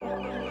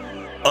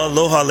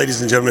Aloha,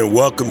 ladies and gentlemen.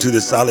 Welcome to the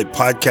Solid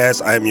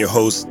Podcast. I am your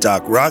host,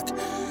 Doc Rock.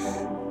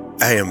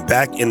 I am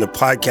back in the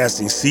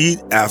podcasting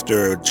seat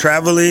after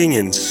traveling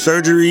and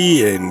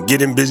surgery and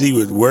getting busy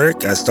with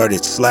work. I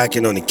started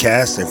slacking on the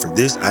cast, and for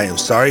this, I am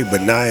sorry,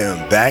 but now I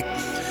am back.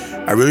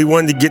 I really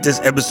wanted to get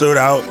this episode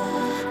out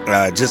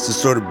just to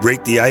sort of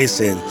break the ice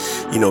and,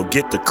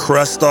 get the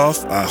crust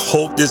off. I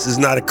hope this is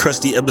not a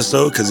crusty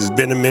episode because it's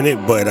been a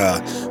minute, but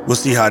we'll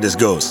see how this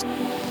goes.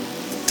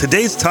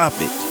 Today's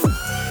topic: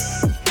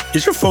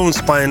 is your phone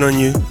spying on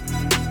you?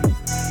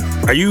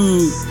 Are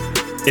you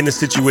in a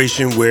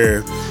situation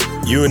where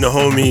you and the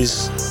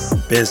homies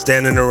been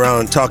standing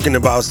around talking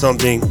about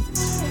something,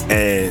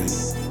 and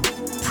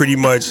pretty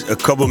much a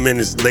couple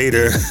minutes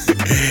later,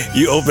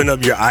 you open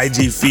up your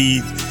IG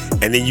feed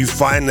and then you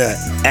find an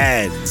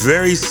ad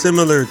very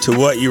similar to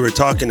what you were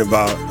talking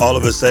about, all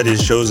of a sudden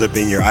it shows up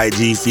in your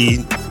IG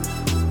feed?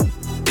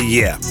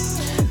 Yeah,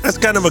 that's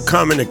kind of a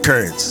common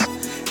occurrence.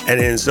 And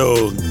then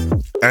so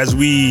as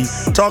we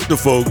talk to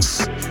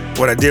folks,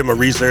 when I did my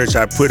research,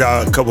 I put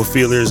out a couple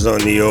feelers on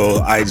the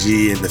old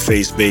IG and the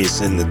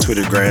FaceBase and the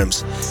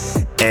Twittergrams,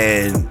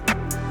 and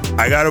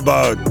I got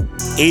about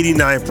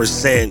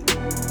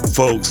 89%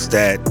 folks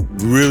that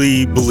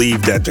really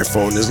believe that their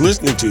phone is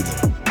listening to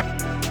them.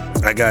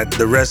 I got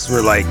the rest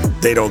were like,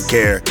 they don't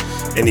care.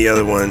 And the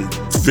other one,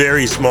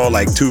 very small,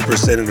 like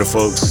 2% of the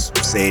folks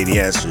say the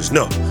answer is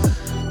no.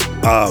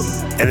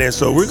 And then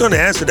so we're going to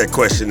answer that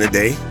question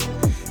today.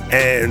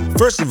 And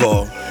first of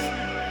all,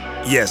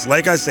 yes,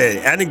 like I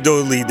said,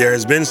 anecdotally, there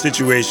has been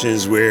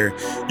situations where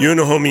you and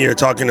a homie are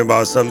talking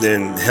about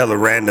something hella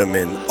random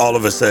and all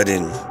of a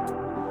sudden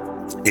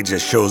it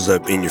just shows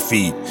up in your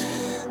feed.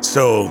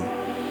 So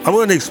I'm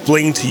going to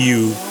explain to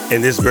you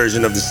in this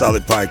version of the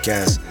Solid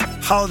Podcast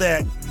how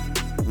that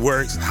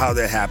works, how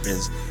that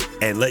happens,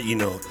 and let you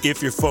know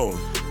if your phone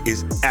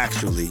is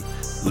actually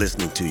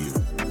listening to you.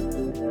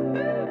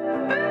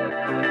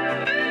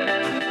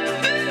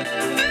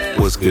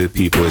 What's good,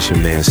 people? It's your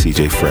man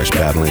CJ Fresh,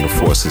 battling the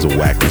forces of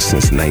whackness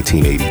since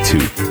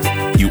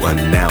 1982. You are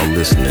now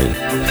listening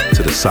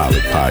to the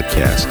Solid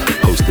Podcast,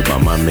 hosted by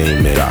my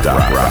main man,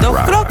 Doc Rock. ド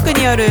ッグロック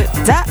による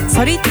ザ・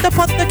ソリッド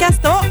ポッドキャス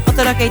トをお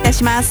届けいた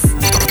します。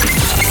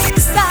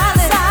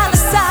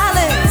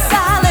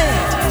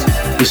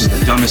This is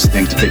the dumbest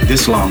thing to take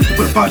this long to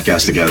put a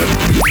podcast together.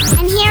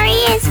 And here he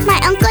is, my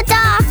Uncle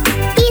Doc.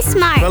 He's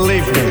smart.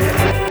 Believe me.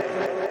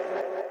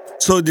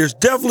 So there's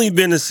definitely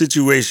been a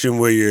situation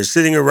where you're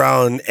sitting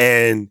around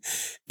and,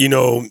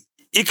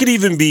 it could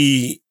even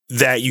be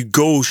that you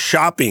go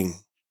shopping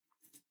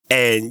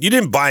and you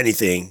didn't buy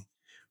anything,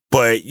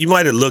 but you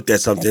might have looked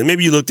at something.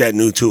 Maybe you looked at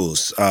new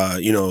tools.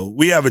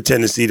 We have a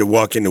tendency to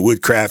walk into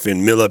Woodcraft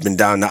and mill up and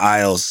down the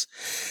aisles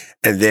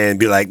and then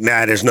be like,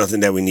 nah, there's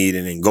nothing that we need,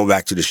 and then go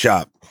back to the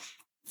shop.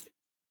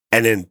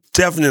 And then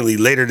definitely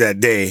later that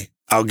day,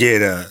 I'll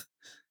get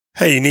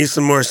hey, you need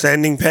some more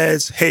sanding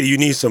pads? Hey, do you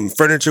need some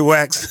furniture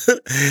wax?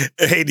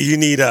 Hey, do you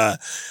need a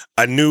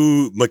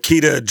new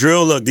Makita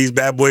drill? Look, these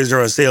bad boys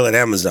are on sale at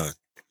Amazon.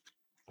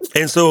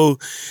 And so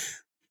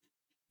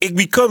it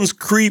becomes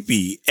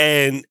creepy.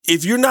 And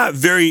if you're not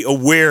very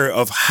aware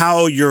of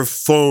how your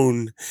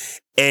phone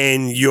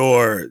and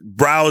your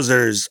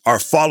browsers are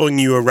following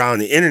you around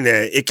the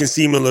internet, it can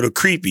seem a little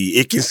creepy.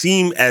 It can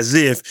seem as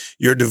if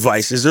your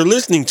devices are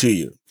listening to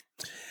you.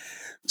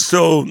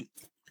 So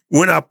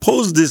when I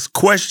posed this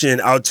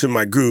question out to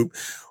my group,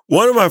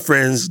 one of my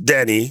friends,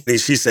 Danny,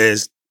 she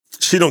says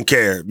she don't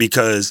care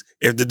because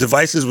if the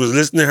devices was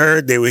listening to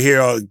her, they would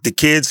hear all the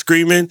kids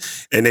screaming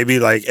and they'd be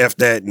like, F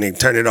that, and they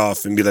turn it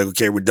off and be like,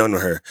 okay, we're done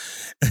with her.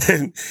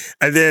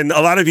 And then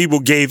a lot of people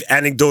gave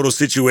anecdotal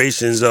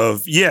situations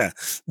of, yeah,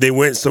 they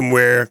went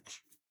somewhere,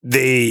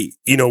 they,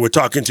 were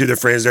talking to their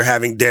friends, they're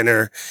having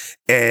dinner,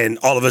 and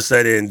all of a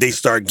sudden they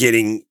start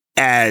getting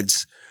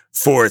ads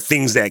for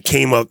things that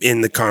came up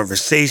in the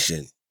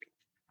conversation.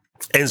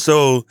 And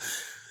so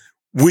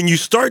when you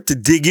start to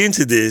dig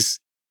into this,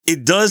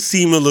 it does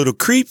seem a little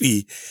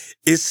creepy,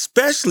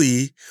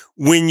 especially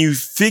when you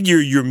figure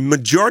your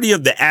majority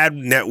of the ad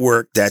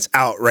network that's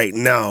out right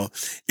now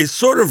is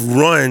sort of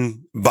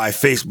run by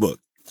Facebook.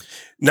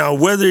 Now,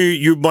 whether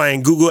you're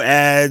buying Google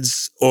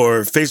ads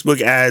or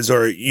Facebook ads,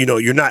 or,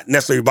 you're not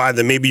necessarily buying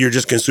them, maybe you're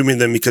just consuming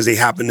them because they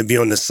happen to be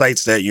on the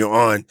sites that you're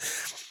on.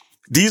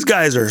 These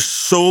guys are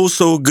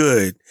so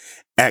good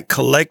at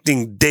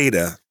collecting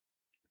data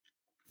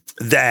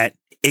that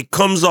it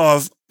comes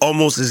off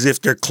almost as if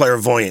they're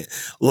clairvoyant.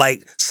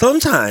 Like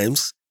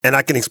sometimes, and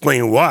I can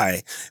explain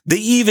why, they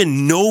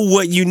even know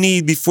what you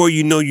need before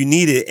you know you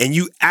need it. And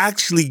you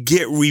actually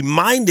get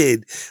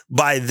reminded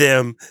by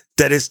them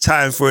that it's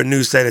time for a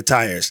new set of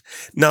tires.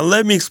 Now,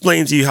 let me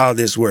explain to you how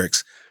this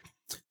works.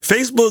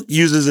 Facebook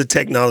uses a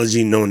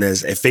technology known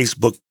as a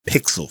Facebook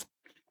Pixel.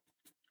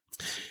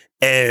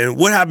 And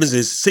what happens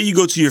is, say you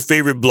go to your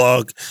favorite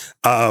blog,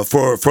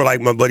 for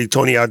like my buddy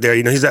Tony out there,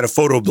 he's at a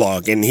photo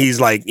blog and he's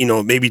like,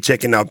 maybe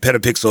checking out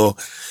Petapixel,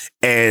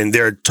 and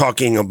they're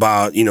talking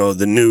about,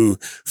 the new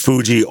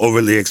Fuji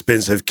overly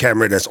expensive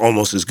camera that's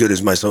almost as good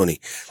as my Sony.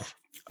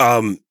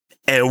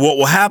 And what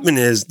will happen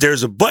is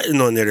there's a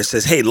button on there that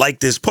says, hey, like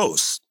this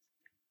post.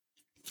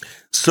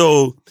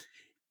 So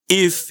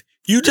if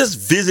you just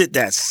visit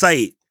that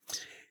site,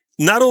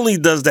 not only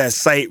does that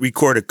site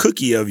record a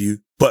cookie of you,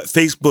 but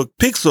Facebook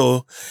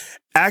Pixel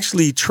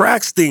actually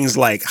tracks things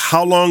like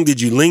how long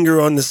did you linger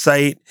on the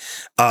site,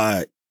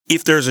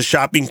 if there's a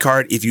shopping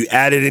cart, if you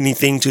added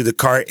anything to the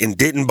cart and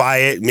didn't buy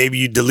it, maybe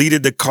you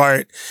deleted the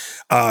cart,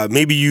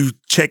 maybe you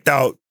checked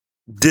out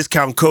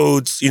discount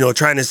codes,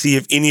 trying to see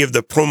if any of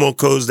the promo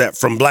codes that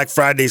from Black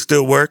Friday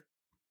still work.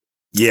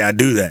 Yeah, I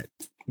do that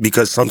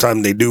because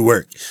sometimes they do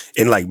work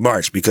in like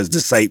March because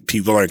the site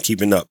people aren't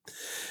keeping up.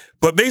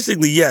 But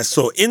basically, yes.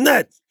 So in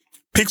that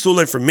pixel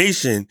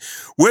information,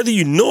 whether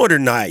you know it or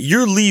not,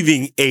 you're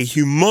leaving a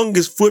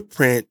humongous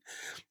footprint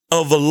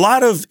of a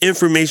lot of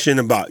information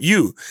about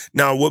you.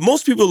 Now, what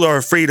most people are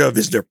afraid of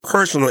is their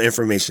personal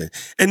information.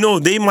 And no,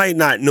 they might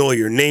not know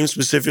your name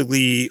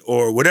specifically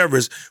or whatever,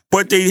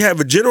 but they have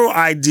a general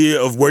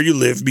idea of where you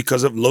live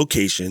because of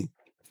location.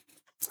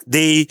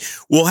 They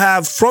will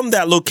have, from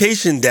that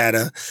location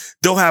data,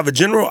 they'll have a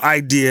general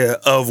idea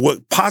of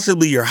what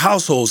possibly your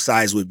household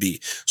size would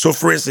be. So,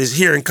 for instance,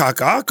 here in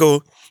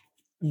Kaka'ako,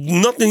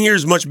 nothing here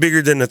is much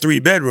bigger than a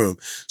 3-bedroom.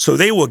 So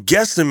they will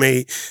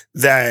guesstimate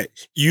that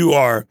you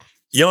are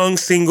young,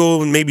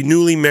 single, maybe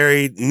newly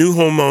married, new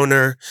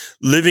homeowner,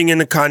 living in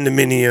a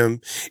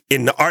condominium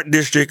in the art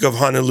district of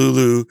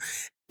Honolulu.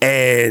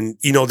 And,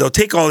 they'll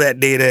take all that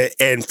data.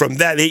 And from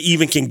that, they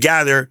even can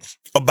gather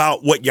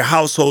about what your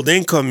household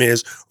income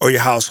is or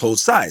your household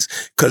size.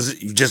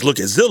 Because you just look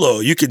at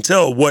Zillow, you can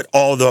tell what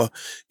all the,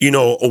 a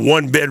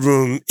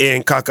 1-bedroom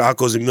in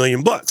Kaka'ako is $1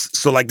 million.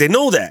 So like they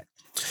know that.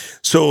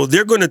 So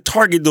they're going to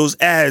target those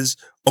ads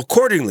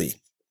accordingly,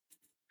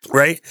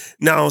 right?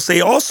 Now,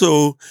 say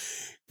also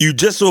you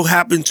just so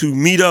happen to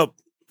meet up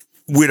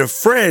with a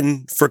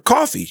friend for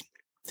coffee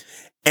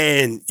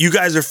and you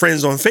guys are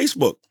friends on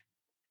Facebook.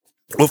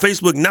 Well,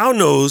 Facebook now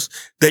knows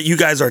that you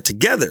guys are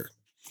together.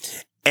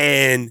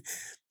 And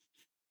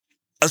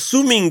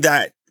assuming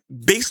that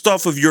based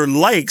off of your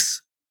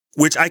likes,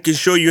 which I can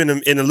show you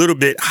in a little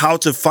bit how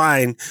to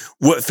find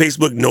what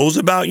Facebook knows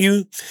about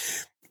you,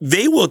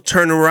 they will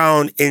turn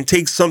around and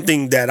take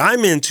something that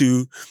I'm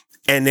into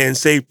and then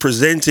say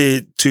present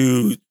it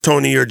to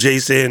Tony or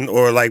Jason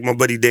or like my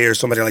buddy Day or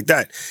somebody like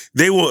that.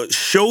 They will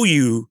show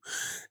you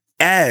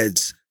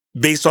ads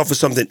based off of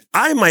something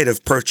I might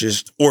have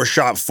purchased or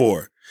shopped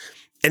for.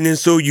 And then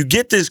so you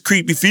get this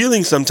creepy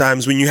feeling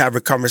sometimes when you have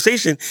a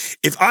conversation.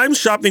 If I'm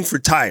shopping for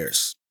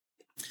tires,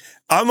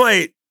 I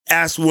might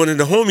ask one of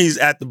the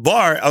homies at the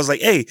bar, I was like,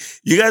 hey,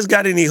 you guys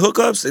got any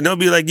hookups? And they'll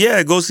be like,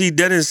 yeah, go see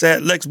Dennis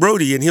at Lex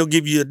Brody and he'll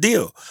give you a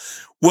deal.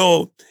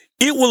 Well,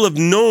 it will have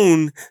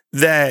known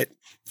that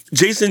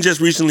Jason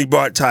just recently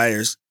bought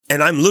tires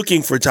and I'm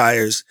looking for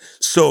tires.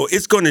 So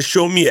it's going to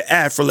show me an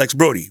ad for Lex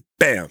Brody.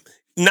 Bam.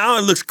 Now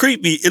it looks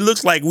creepy. It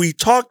looks like we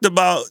talked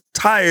about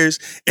tires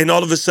and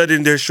all of a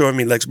sudden they're showing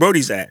me Lex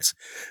Brody's ads.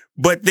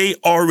 But they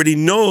already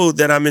know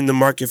that I'm in the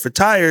market for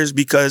tires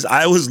because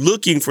I was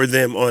looking for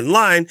them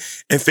online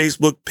and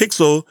Facebook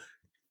Pixel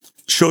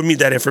showed me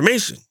that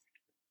information.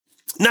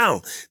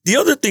 Now, the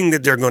other thing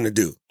that they're going to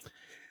do,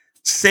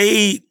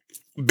 say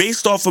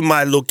based off of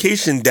my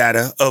location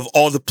data of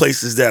all the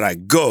places that I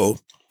go,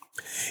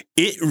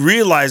 it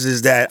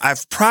realizes that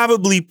I've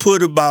probably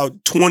put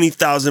about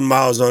 20,000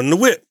 miles on the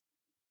whip.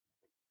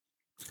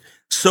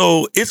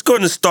 So it's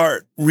going to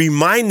start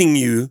reminding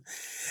you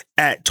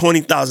at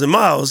 20,000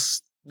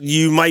 miles,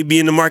 you might be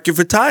in the market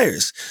for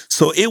tires.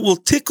 So it will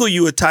tickle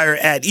you a tire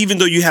ad, even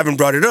though you haven't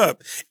brought it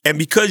up. And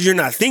because you're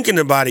not thinking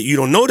about it, you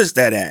don't notice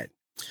that ad.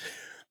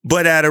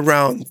 But at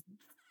around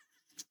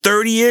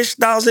 30-ish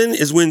thousand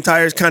is when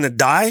tires kind of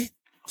die.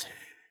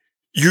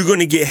 You're going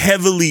to get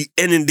heavily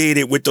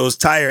inundated with those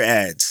tire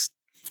ads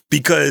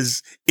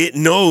because it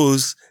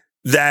knows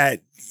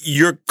that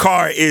your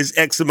car is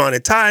X amount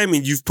of time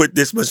and you've put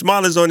this much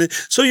mileage on it.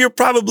 So you're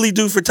probably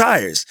due for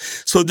tires.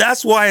 So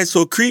that's why it's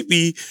so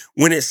creepy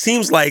when it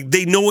seems like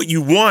they know what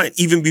you want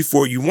even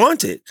before you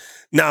want it.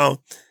 Now,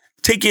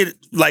 take it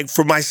like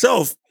for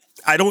myself,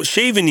 I don't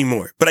shave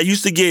anymore, but I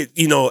used to get,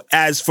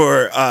 ads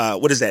for,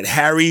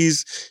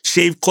 Harry's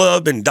Shave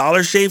Club and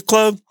Dollar Shave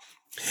Club.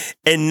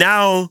 And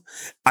now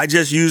I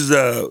just use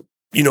the,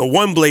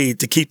 one blade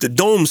to keep the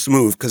dome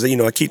smooth because,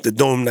 I keep the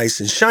dome nice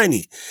and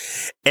shiny.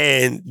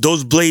 And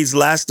those blades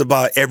last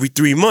about every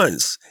 3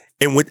 months.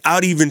 And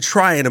without even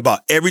trying,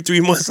 about every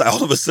 3 months, I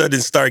all of a sudden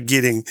start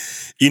getting,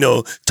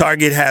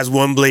 Target has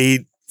one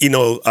blade,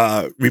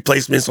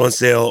 replacements on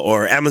sale,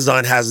 or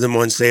Amazon has them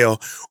on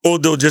sale, or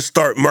they'll just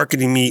start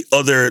marketing me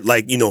other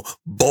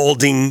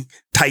balding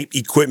type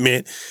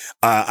equipment.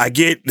 I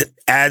get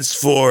ads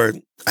for,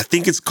 I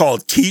think it's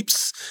called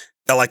Keeps.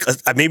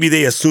 Maybe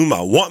they assume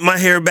I want my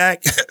hair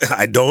back.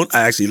 I don't.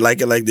 I actually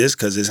like it like this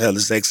because it's hella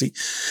sexy.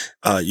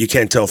 You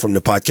can't tell from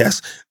the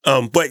podcast.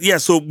 But yeah,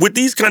 so with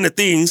these kind of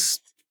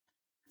things,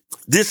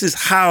 this is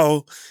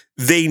how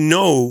they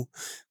know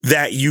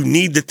that you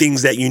need the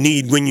things that you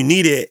need when you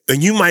need it,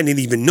 and you might not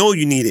even know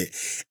you need it.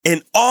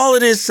 And all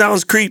of this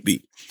sounds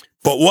creepy,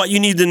 but what you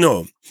need to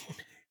know,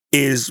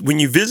 is when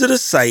you visit a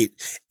site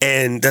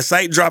and the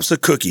site drops a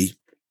cookie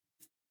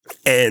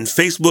and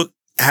Facebook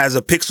has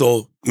a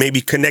pixel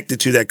maybe connected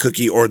to that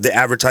cookie or the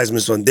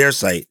advertisements on their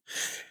site,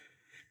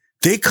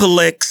 they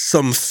collect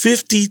some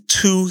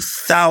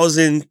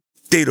 52,000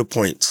 data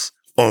points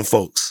on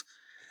folks.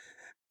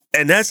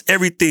 And that's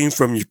everything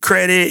from your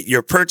credit,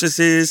 your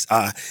purchases,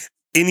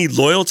 any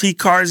loyalty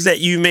cards that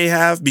you may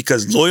have,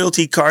 because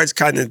loyalty cards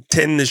kind of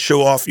tend to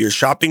show off your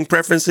shopping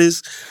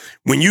preferences.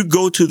 When you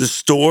go to the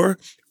store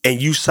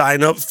and you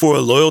sign up for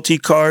a loyalty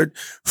card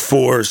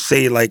for,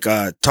 say, like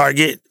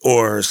Target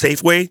or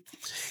Safeway,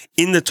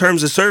 in the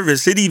terms of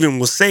service, it even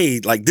will say,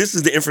 like, this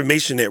is the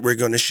information that we're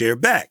going to share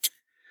back.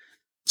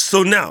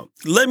 So now,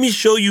 let me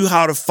show you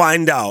how to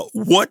find out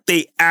what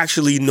they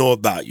actually know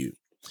about you.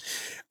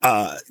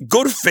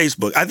 Go to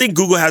Facebook. I think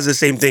Google has the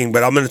same thing,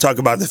 but I'm going to talk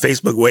about the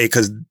Facebook way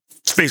because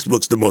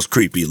Facebook's the most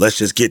creepy. Let's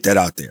just get that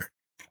out there.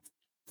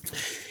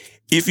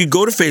 If you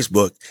go to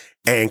Facebook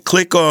and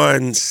click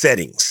on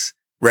settings,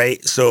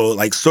 right? So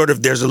like sort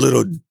of there's a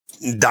little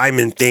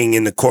diamond thing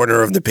in the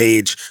corner of the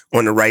page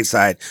on the right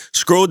side.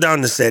 Scroll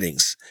down to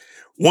settings.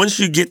 Once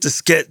you get to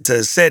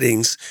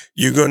settings,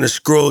 you're going to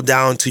scroll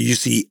down till you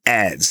see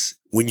ads.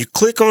 When you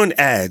click on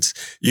ads,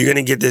 you're going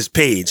to get this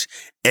page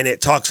and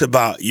it talks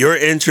about your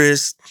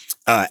interests,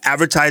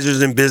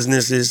 advertisers and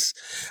businesses,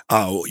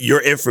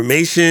 your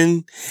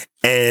information.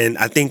 And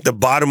I think the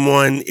bottom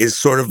one is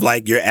sort of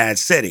like your ad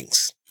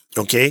settings.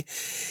 Okay.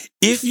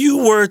 If you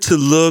were to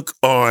look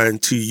on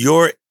to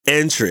your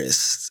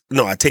interests,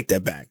 no, I take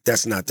that back.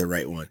 That's not the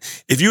right one.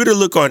 If you were to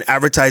look on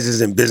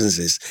advertisers and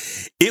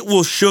businesses, it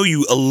will show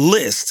you a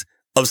list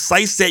of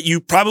sites that you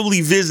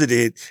probably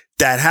visited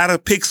that had a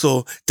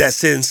pixel that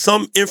sends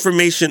some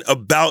information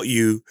about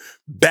you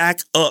back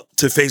up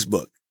to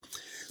Facebook.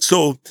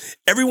 So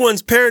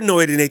everyone's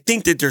paranoid and they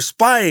think that they're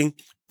spying,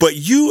 but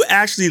you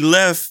actually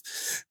left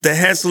the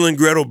Hansel and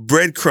Gretel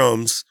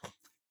breadcrumbs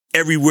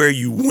everywhere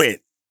you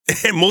went.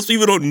 And most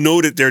people don't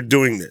know that they're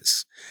doing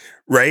this,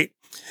 right?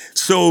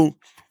 So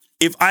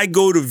if I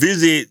go to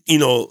visit,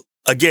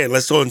 again,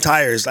 let's go on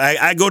tires.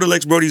 I go to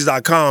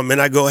lexbrodys.com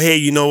and I go, hey,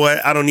 you know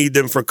what? I don't need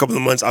them for a couple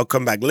of months. I'll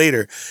come back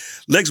later.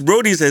 Lex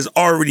Brodys has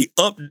already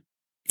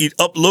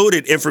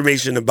uploaded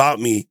information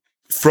about me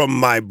from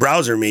my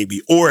browser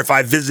maybe. Or if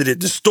I visited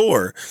the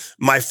store,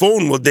 my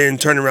phone will then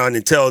turn around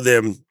and tell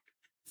them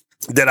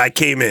that I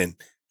came in,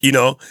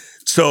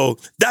 So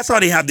that's how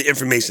they have the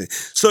information.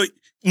 So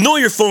know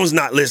your phone's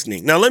not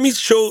listening. Now let me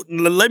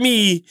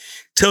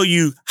tell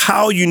you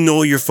how you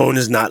know your phone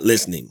is not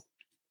listening.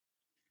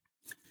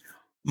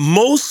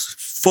 Most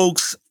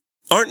folks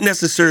aren't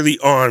necessarily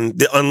on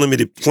the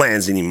unlimited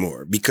plans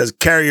anymore because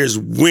carriers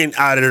went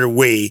out of their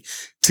way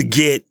to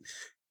get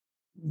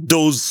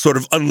those sort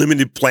of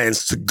unlimited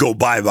plans to go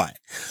bye-bye.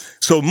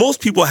 So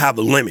most people have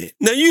a limit.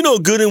 Now, you know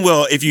good and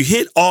well, if you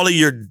hit all of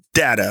your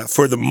data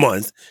for the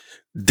month,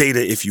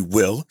 data if you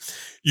will,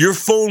 your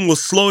phone will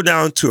slow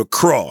down to a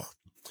crawl.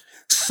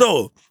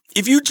 So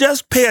if you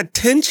just pay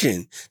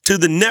attention to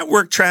the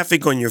network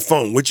traffic on your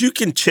phone, which you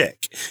can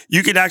check,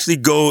 you can actually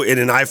go in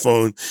an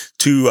iPhone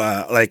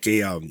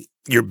to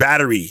your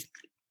battery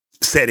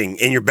setting,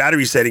 and your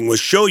battery setting will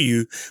show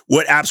you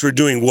what apps are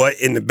doing what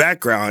in the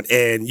background,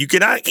 and you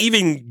can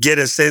even get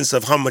a sense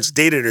of how much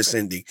data they're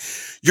sending.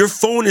 Your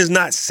phone is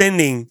not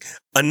sending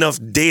enough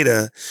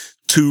data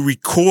to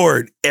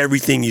record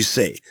everything you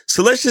say.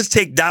 So let's just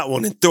take that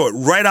one and throw it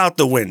right out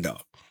the window.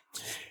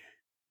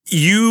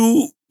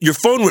 Your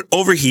phone would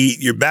overheat.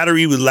 Your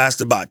battery would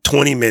last about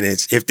 20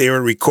 minutes if they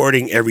were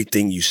recording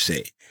everything you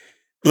say.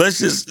 Let's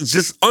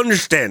just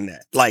understand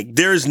that. Like,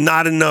 there's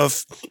not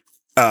enough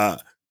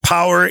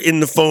power in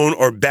the phone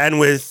or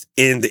bandwidth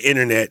in the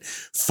internet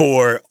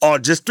for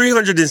just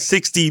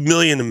 360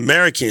 million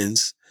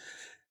Americans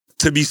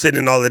to be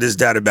sending all of this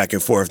data back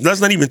and forth.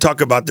 Let's not even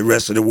talk about the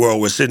rest of the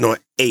world. We're sitting on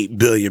 8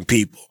 billion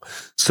people.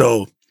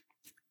 So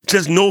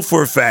just know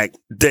for a fact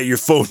that your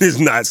phone is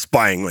not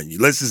spying on you.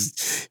 Let's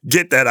just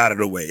get that out of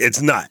the way.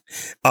 It's not.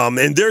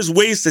 And there's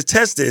ways to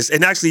test this.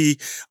 And actually,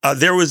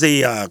 there was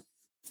a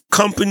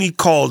company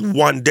called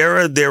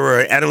Wandera. They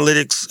were an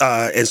analytics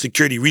and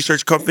security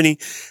research company.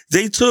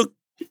 They took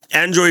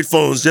Android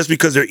phones just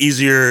because they're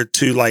easier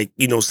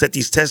to set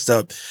these tests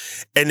up.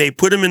 And they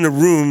put them in the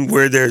room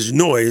where there's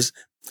noise.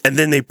 And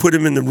then they put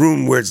them in the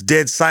room where it's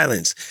dead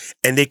silence.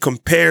 And they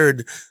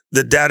compared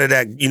the data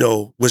that,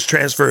 was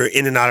transferred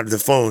in and out of the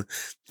phone,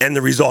 and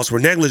the results were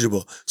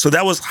negligible. So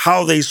that was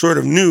how they sort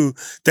of knew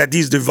that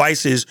these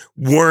devices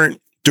weren't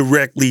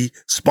directly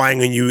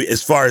spying on you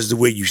as far as the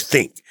way you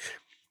think.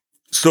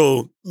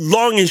 So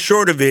long and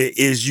short of it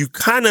is you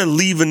kind of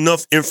leave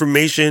enough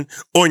information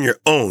on your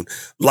own,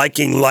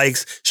 liking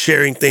likes,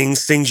 sharing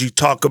things you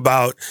talk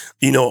about,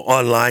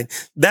 online.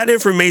 That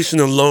information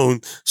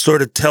alone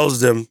sort of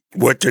tells them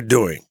what they're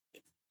doing.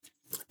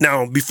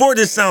 Now, before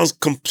this sounds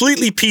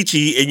completely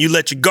peachy and you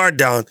let your guard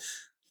down,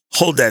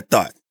 hold that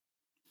thought.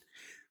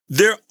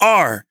 There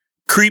are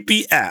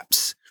creepy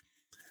apps,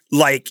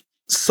 like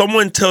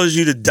someone tells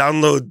you to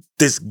download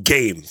this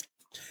game,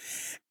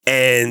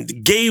 and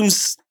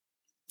games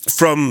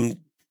from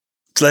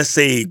let's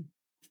say,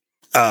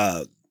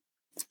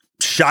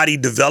 shoddy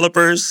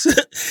developers,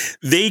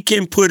 they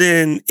can put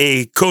in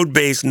a code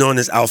base known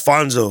as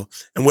Alfonso.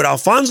 And what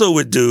Alfonso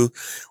would do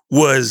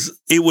was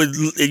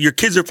your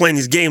kids are playing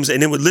these games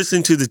and it would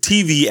listen to the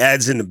TV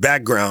ads in the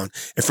background.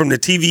 And from the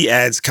TV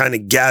ads kind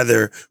of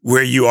gather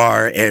where you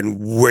are and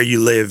where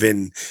you live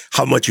and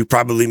how much you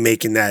probably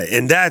make in that.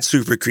 And that's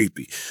super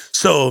creepy.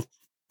 So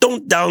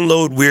don't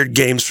download weird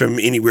games from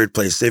any weird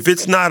place. If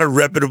it's not a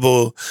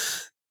reputable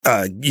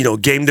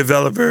game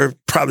developer,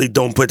 probably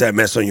don't put that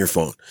mess on your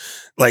phone.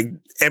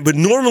 But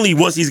normally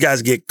once these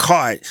guys get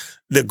caught,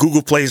 the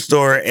Google Play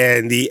Store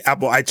and the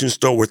Apple iTunes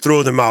Store will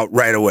throw them out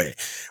right away,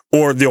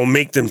 or they'll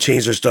make them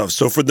change their stuff.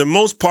 So for the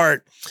most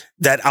part,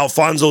 that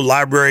Alfonso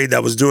library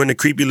that was doing the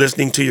creepy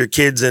listening to your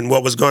kids and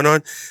what was going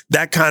on,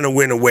 that kind of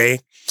went away.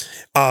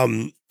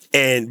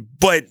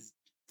 But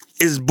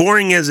as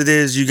boring as it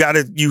is,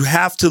 you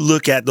have to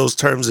look at those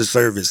terms of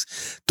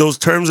service. Those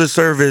terms of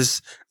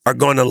service are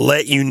going to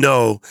let you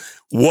know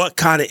what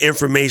kind of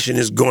information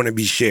is going to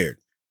be shared.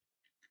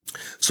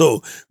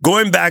 So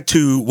going back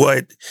to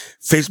what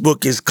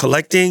Facebook is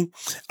collecting,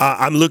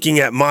 I'm looking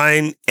at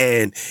mine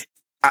and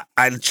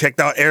I checked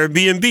out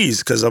Airbnbs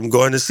because I'm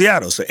going to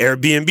Seattle. So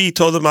Airbnb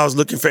told them I was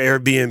looking for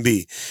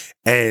Airbnb.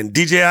 And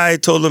DJI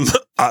told them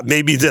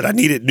maybe that I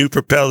needed new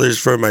propellers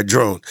for my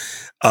drone.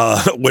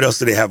 What else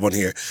do they have on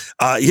here?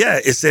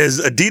 It says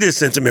Adidas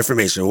sent them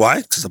information.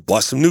 Why? Because I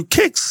bought some new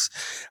kicks.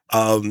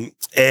 And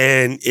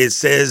it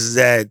says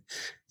that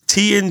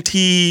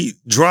TNT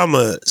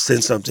Drama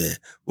sent something.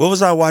 What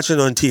was I watching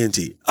on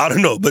TNT? I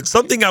don't know, but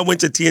something I went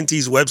to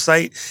TNT's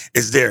website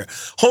is there.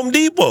 Home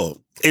Depot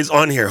is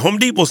on here. Home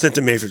Depot sent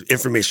them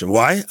information.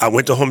 Why? I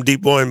went to Home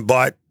Depot and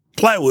bought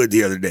plywood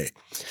the other day.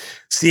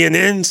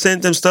 CNN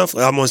sent them stuff.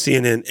 I'm on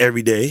CNN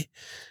every day.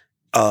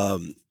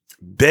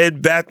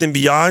 Bed Bath &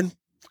 Beyond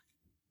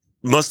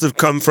must have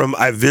come from,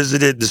 I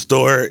visited the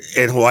store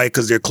in Hawaii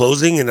because they're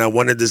closing and I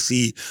wanted to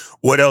see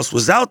what else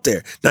was out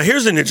there. Now,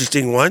 here's an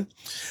interesting one.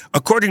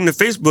 According to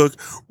Facebook,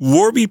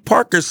 Warby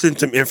Parker sent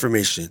them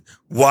information.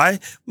 Why?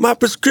 My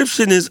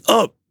prescription is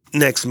up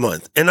next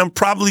month and I'm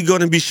probably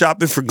going to be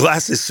shopping for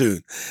glasses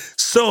soon.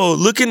 So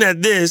looking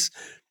at this,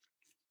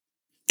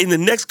 in the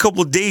next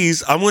couple of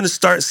days, I'm going to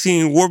start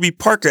seeing Warby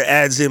Parker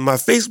ads in my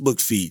Facebook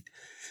feed.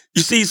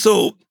 You see,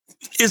 so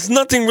it's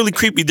nothing really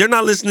creepy. They're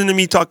not listening to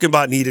me talking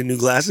about needing new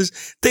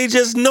glasses. They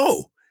just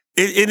know.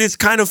 And it's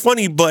kind of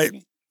funny, but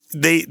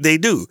they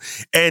do.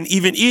 And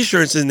even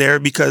Esurance in there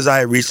because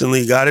I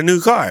recently got a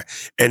new car.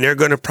 And they're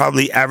going to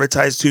probably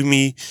advertise to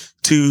me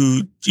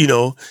to,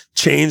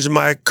 change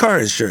my car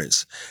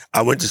insurance.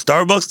 I went to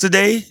Starbucks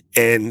today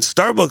and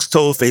Starbucks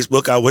told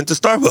Facebook I went to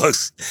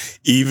Starbucks.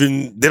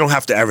 Even they don't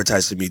have to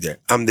advertise to me there.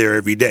 I'm there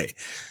every day.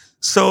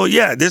 So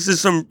yeah, this is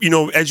some,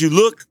 as you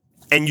look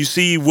and you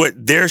see what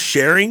they're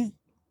sharing,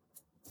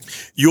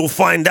 you'll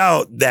find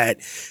out that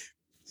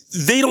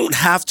they don't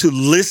have to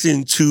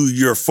listen to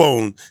your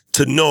phone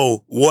to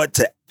know what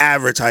to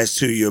advertise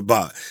to you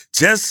about.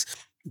 Just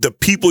the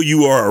people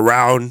you are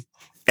around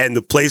and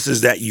the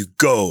places that you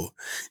go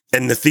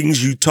and the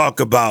things you talk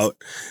about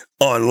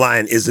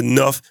online is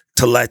enough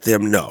to let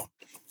them know.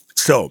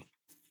 So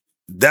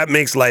that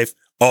makes life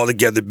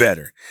altogether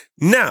better.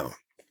 Now,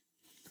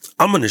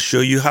 I'm going to show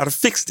you how to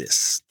fix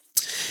this.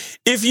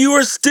 If you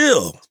are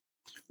still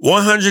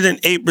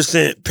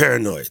 108%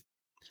 paranoid,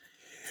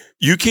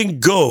 you can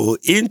go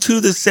into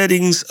the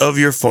settings of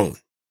your phone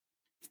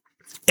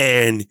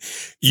and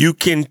you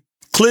can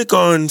click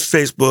on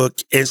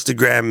Facebook,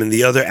 Instagram, and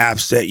the other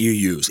apps that you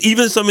use.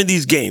 Even some of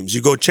these games,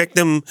 you go check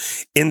them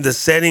in the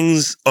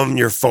settings on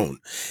your phone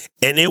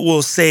and it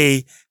will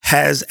say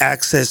has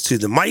access to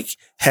the mic,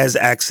 has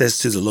access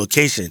to the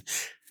location.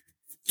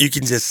 You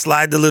can just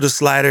slide the little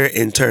slider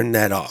and turn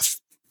that off.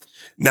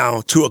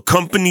 Now, to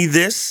accompany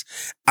this,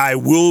 I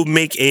will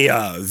make a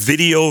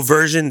video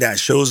version that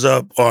shows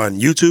up on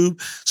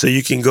YouTube. So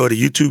you can go to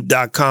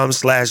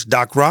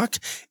youtube.com/DocRock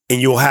and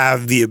you'll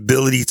have the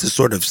ability to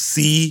sort of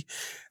see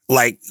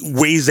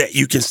ways that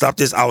you can stop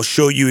this. I'll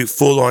show you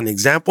full on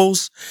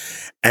examples.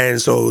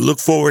 And so look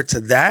forward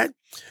to that.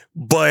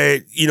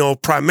 But,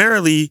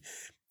 primarily,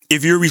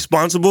 if you're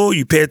responsible,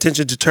 you pay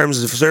attention to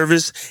terms of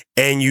service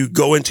and you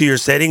go into your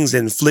settings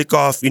and flick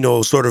off,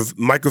 sort of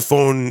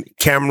microphone,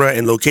 camera,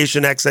 and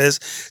location access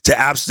to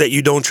apps that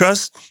you don't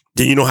trust,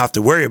 then you don't have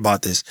to worry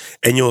about this.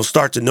 And you'll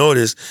start to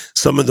notice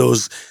some of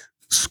those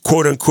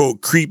quote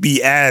unquote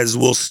creepy ads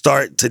will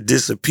start to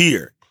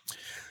disappear.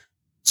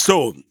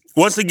 So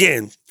once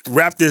again,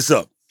 wrap this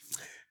up.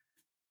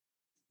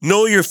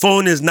 Know your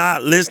phone is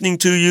not listening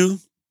to you.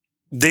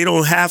 They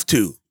don't have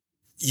to.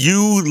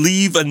 You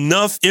leave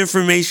enough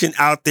information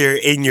out there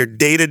in your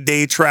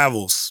day-to-day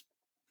travels.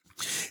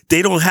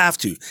 They don't have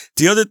to.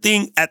 The other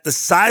thing, at the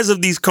size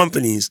of these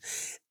companies,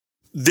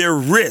 their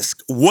risk,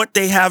 what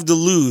they have to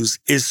lose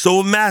is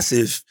so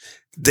massive,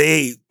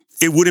 it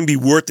wouldn't be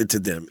worth it to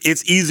them.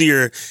 It's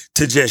easier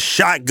to just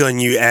shotgun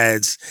you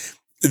ads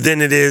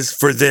than it is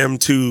for them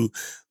to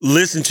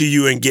listen to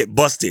you and get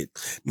busted.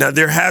 Now,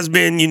 there has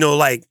been,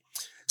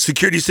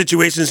 security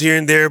situations here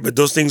and there, but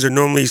those things are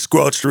normally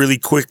squelched really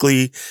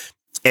quickly,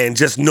 and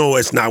just know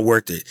it's not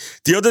worth it.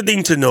 The other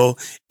thing to know,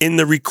 in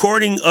the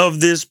recording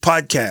of this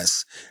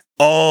podcast,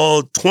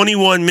 all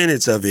 21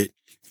 minutes of it,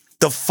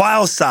 the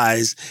file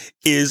size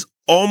is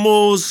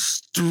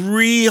almost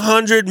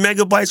 300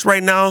 megabytes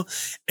right now,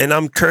 and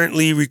I'm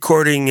currently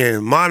recording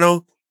in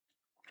mono,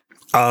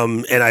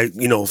 and I,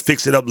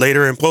 fix it up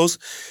later in post.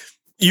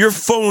 Your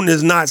phone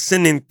is not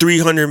sending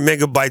 300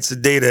 megabytes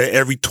of data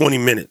every 20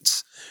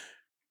 minutes.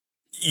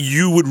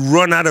 You would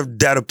run out of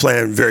data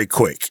plan very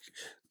quick.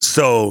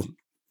 So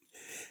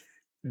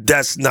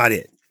that's not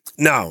it.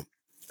 Now,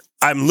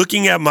 I'm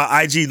looking at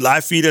my IG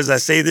live feed as I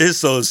say this,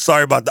 so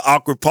sorry about the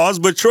awkward pause,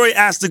 but Troy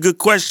asked a good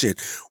question.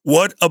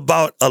 What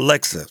about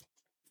Alexa?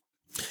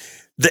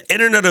 The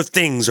Internet of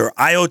Things, or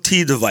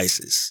IoT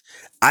devices.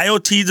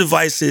 IoT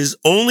devices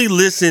only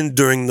listen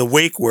during the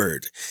wake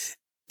word,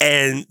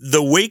 and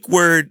the wake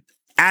word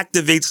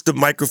activates the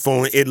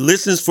microphone. It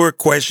listens for a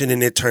question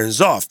and it turns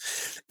off.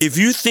 If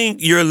you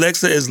think your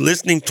Alexa is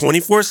listening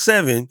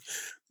 24/7,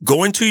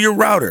 go into your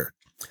router,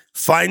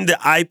 find the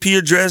IP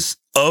address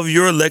of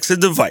your Alexa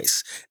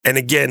device. And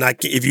again,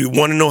 if you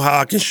want to know how,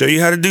 I can show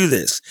you how to do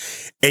this.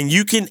 And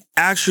you can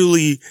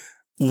actually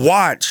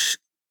watch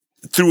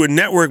through a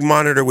network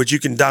monitor, which you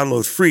can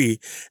download free,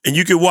 and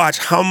you can watch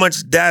how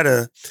much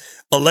data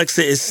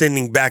Alexa is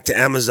sending back to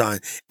Amazon.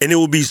 And it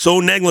will be so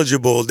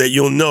negligible that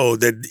you'll know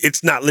that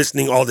it's not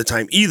listening all the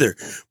time either.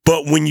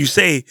 But when you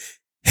say,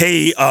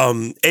 hey,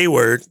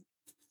 A-word,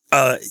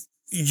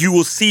 you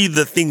will see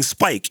the thing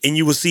spike, and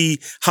you will see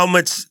how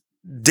much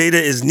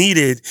data is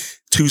needed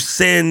to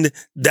send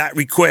that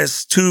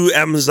request to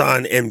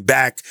Amazon and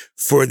back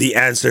for the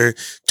answer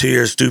to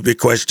your stupid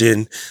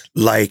question,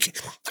 like,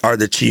 are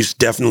the Chiefs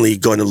definitely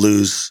going to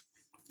lose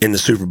in the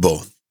Super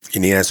Bowl?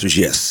 And the answer is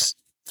yes,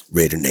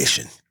 Raider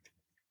Nation.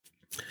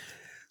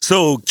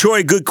 So,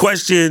 Troy, good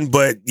question,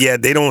 but yeah,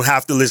 they don't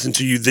have to listen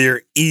to you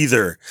there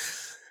either.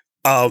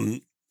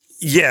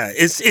 Yeah,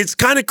 it's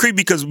kind of creepy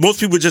because most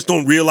people just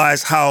don't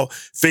realize how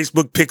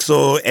Facebook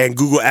Pixel and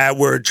Google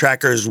AdWords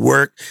trackers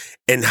work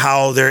and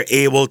how they're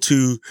able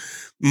to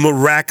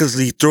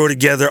miraculously throw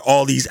together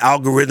all these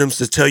algorithms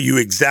to tell you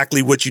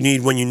exactly what you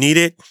need when you need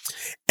it.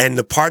 And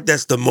the part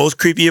that's the most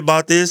creepy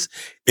about this,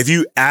 if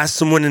you ask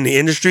someone in the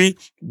industry,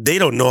 they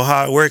don't know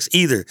how it works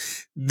either.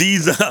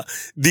 These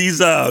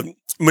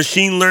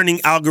machine learning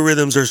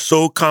algorithms are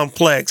so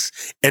complex,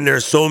 and there are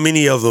so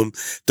many of them.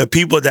 The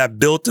people that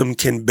built them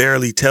can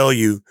barely tell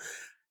you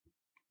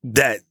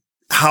that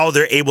how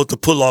they're able to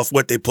pull off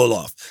what they pull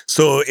off.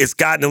 So it's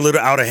gotten a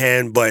little out of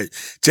hand, but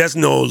just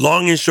know,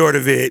 long and short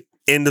of it,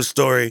 end of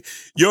story.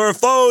 Your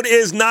phone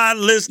is not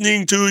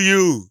listening to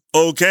you,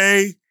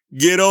 okay?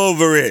 Get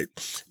over it.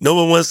 No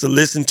one wants to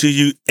listen to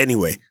you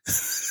anyway.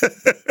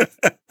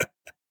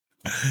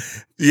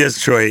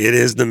 Yes, Troy, it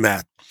is the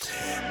math.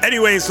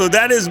 Anyway, so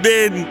that has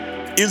been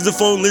Is the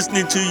Phone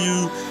Listening to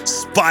You?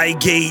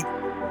 Spygate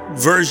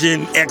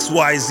version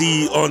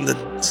XYZ on the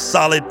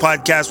Solid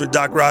Podcast with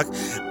Doc Rock.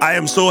 I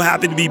am so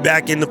happy to be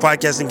back in the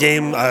podcasting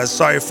game.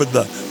 Sorry for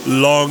the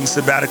long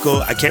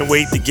sabbatical. I can't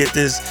wait to get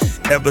this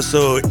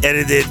episode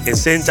edited and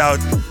sent out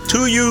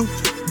to you.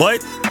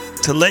 But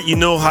to let you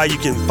know how you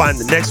can find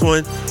the next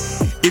one,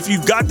 if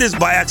you got this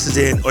by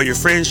accident or your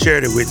friend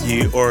shared it with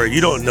you or you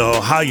don't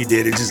know how you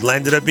did, it just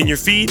landed up in your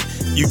feed,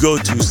 you go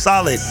to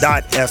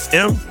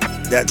solid.fm.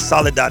 That's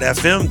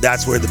solid.fm.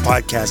 That's where the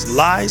podcast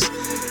lies.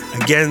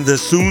 Again, the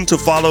soon to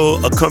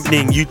follow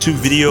accompanying YouTube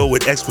video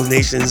with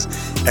explanations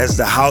as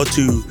to how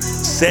to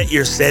set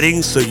your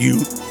settings so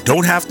you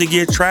don't have to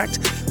get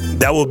tracked.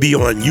 That will be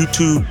on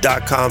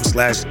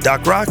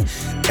youtube.com/DocRock.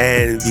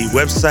 And the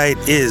website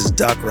is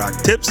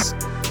DocRock Tips,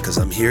 because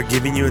I'm here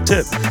giving you a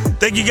tip.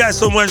 Thank you guys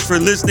so much for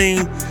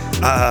listening.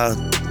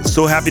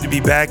 So happy to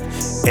be back,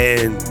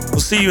 and we'll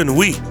see you in a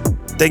week.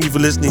 Thank you for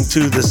listening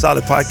to the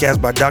Solid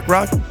Podcast by Doc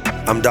Rock.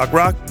 I'm Doc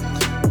Rock.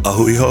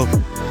 Ahui ho.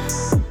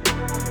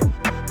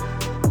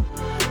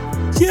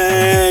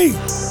 Yay!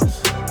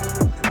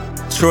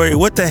 Troy,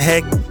 what the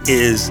heck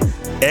is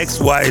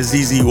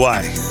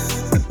XYZZY?